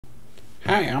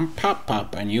Hi, I'm Pup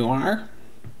Pup, and you are?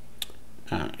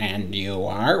 And you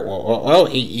are? Whoa,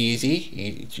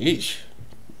 easy. Jeez.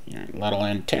 You're a little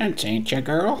intense, ain't you,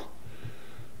 girl?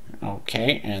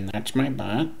 Okay, and that's my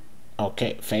butt.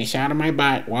 Okay, face out of my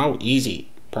butt. Whoa,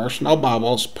 easy. Personal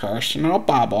bubbles.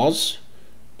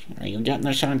 Are you getting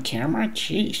this on camera?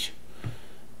 Jeez.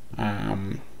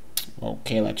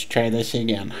 Okay, let's try this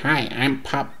again. Hi, I'm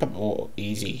Pup Pup. Oh,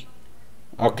 easy.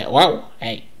 Okay, whoa,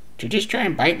 hey. Did you just try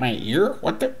and bite my ear?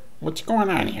 What's going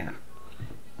on here?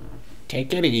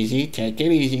 Take it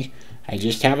easy. I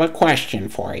just have a question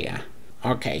for you.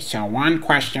 Okay, so one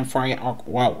question for you. Oh,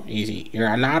 whoa, easy.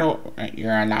 You're a lot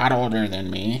older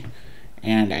than me,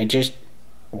 and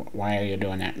why are you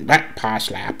doing that? But paw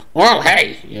slap. Whoa,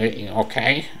 hey,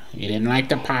 okay? You didn't like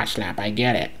the paw slap. I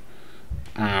get it.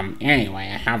 Anyway,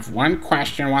 I have one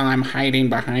question while I'm hiding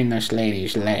behind this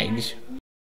lady's legs.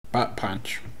 Butt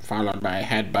punch, followed by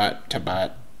headbutt to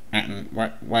butt. And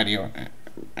what do you...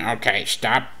 Okay,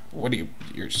 stop.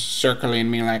 You're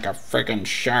circling me like a friggin'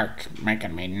 shark,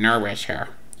 making me nervous here.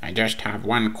 I just have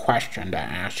one question to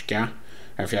ask you,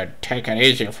 if you'd take it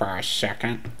easy for a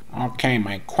second. Okay,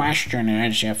 my question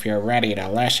is, if you're ready to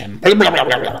listen.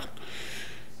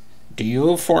 Do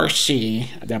you foresee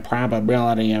the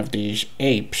probability of these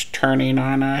apes turning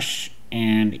on us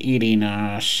and eating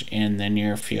us in the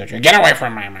near future? Get away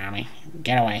from my mommy.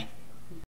 Get away.